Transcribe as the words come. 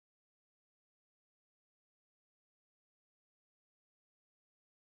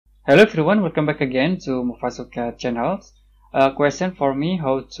Hello everyone, welcome back again to Mufasuka channels. A question for me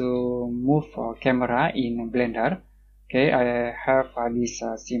how to move camera in Blender. Okay, I have this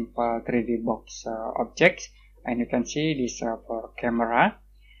simple 3D box object, and you can see this for camera.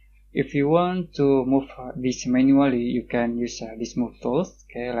 If you want to move this manually, you can use these move tools.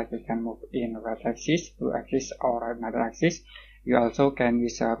 Okay, like you can move in right axis, blue axis, or another axis. You also can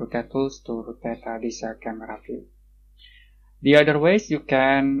use rotate tools to rotate this camera view. The other ways, you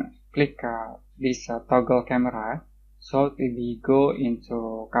can click this toggle camera. So if we go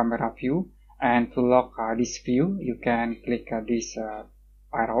into camera view, and to lock this view, you can click these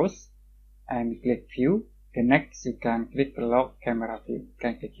arrows and click view. The next you can click lock camera view. You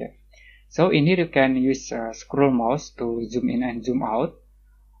can click here. So in here you can use scroll mouse to zoom in and zoom out,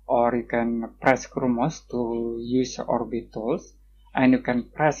 or you can press scroll mouse to use orbit tools, and you can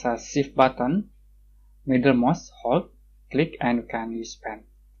press a shift button, middle mouse, hold, click, and you can use pen.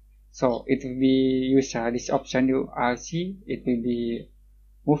 So it will be use this option you see, it will be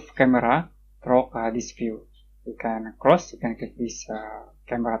move camera through this view. You can cross, you can click this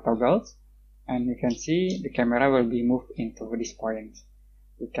camera toggles, and you can see the camera will be moved into this point.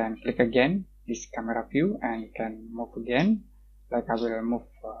 You can click again this camera view, and you can move again, like I will move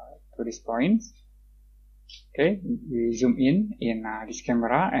to this point. Okay, we zoom in this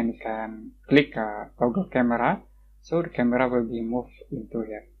camera, and you can click toggle camera, so the camera will be moved into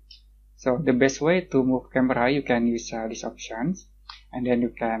here. So the best way to move camera, you can use these options, and then you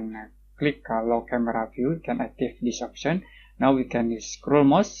can click lock camera view. You can active this option. Now we can use scroll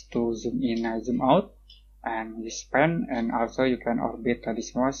mouse to zoom in, zoom out, and use pen, and also you can orbit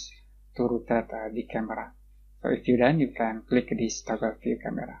this mouse to rotate the camera. So if you're done, you can click this toggle view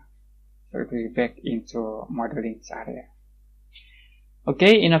camera. So it will be back into modeling area.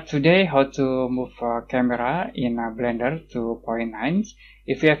 Okay, enough today how to move camera in Blender 2.9.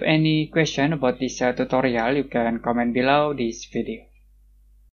 If you have any question about this tutorial, you can comment below this video.